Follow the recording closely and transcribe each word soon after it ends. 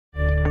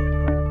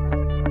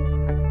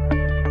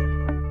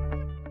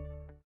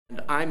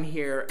I'm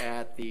here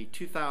at the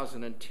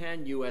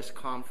 2010 U.S.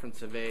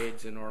 Conference of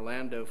AIDS in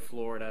Orlando,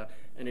 Florida,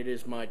 and it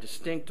is my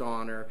distinct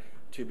honor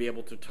to be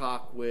able to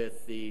talk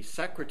with the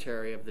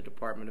Secretary of the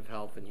Department of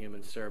Health and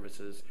Human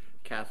Services,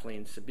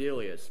 Kathleen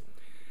Sebelius.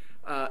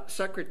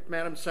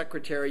 Madam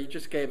Secretary, you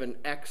just gave an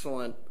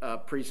excellent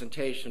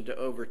presentation to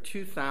over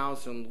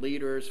 2,000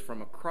 leaders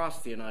from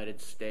across the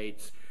United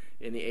States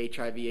in the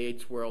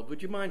HIV/AIDS world.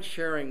 Would you mind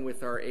sharing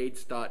with our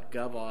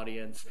AIDS.gov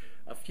audience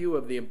a few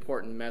of the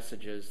important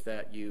messages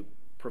that you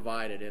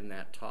provided in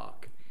that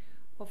talk?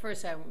 Well,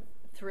 first, I'm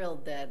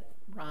thrilled that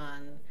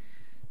Ron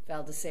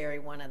Valdesari,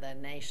 one of the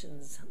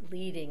nation's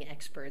leading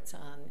experts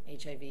on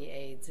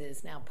HIV/AIDS,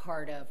 is now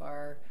part of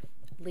our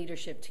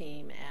leadership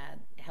team at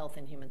Health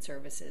and Human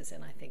Services,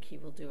 and I think he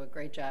will do a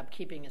great job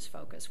keeping us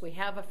focused. We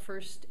have a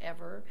first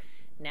ever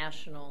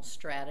national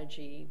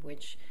strategy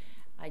which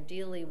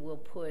ideally will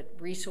put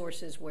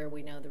resources where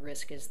we know the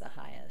risk is the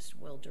highest.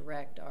 We'll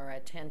direct our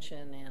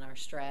attention and our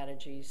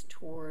strategies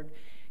toward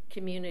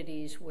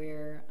communities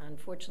where,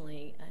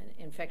 unfortunately,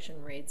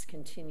 infection rates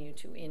continue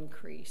to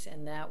increase,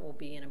 and that will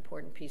be an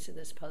important piece of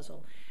this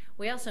puzzle.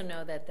 We also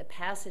know that the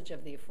passage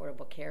of the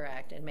Affordable Care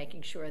Act and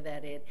making sure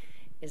that it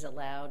is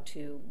allowed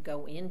to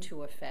go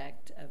into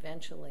effect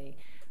eventually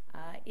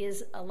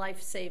is a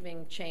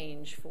life-saving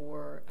change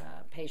for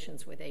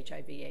patients with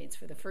HIV/AIDS.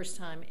 For the first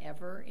time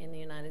ever in the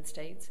United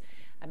States,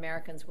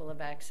 Americans will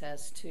have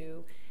access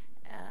to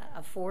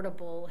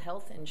affordable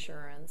health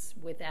insurance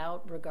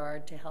without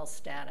regard to health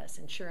status.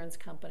 Insurance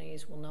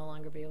companies will no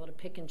longer be able to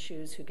pick and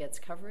choose who gets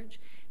coverage.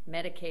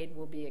 Medicaid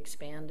will be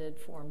expanded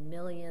for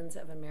millions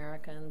of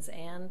Americans,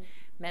 and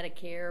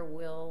Medicare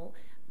will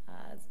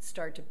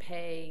start to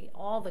pay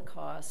all the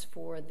costs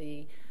for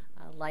the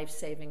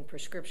life-saving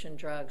prescription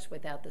drugs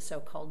without the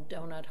so-called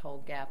donut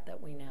hole gap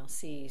that we now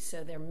see.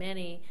 So there are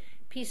many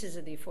pieces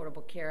of the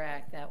Affordable Care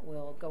Act that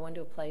will go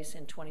into place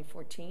in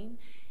 2014.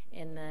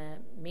 In the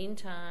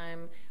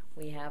meantime,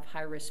 we have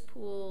high-risk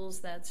pools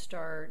that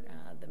start.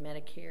 The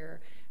Medicare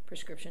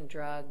prescription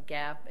drug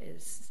gap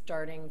is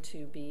starting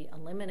to be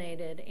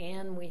eliminated,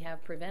 and we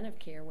have preventive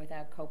care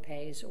without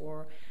copays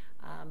or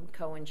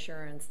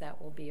co-insurance that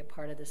will be a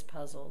part of this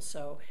puzzle.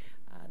 So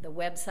the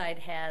website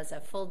has a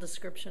full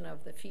description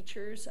of the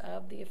features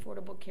of the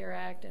Affordable Care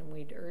Act, and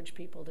we'd urge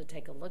people to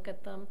take a look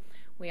at them.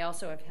 We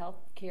also have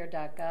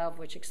healthcare.gov,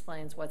 which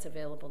explains what's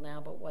available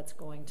now, but what's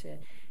going to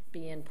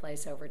be in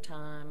place over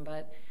time.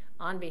 But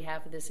on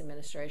behalf of this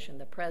administration,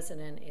 the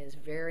President is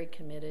very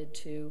committed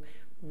to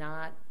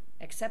not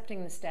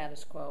accepting the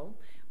status quo,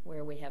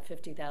 where we have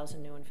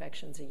 50,000 new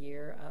infections a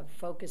year, of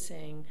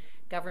focusing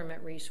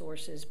government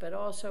resources, but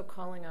also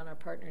calling on our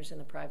partners in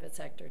the private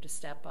sector to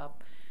step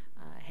up,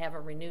 have a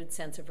renewed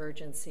sense of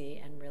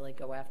urgency, and really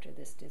go after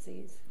this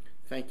disease.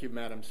 Thank you,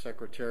 Madam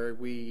Secretary.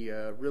 We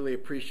really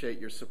appreciate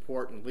your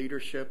support and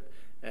leadership.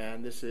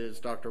 And this is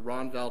Dr.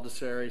 Ron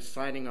Valdesari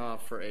signing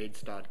off for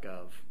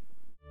AIDS.gov.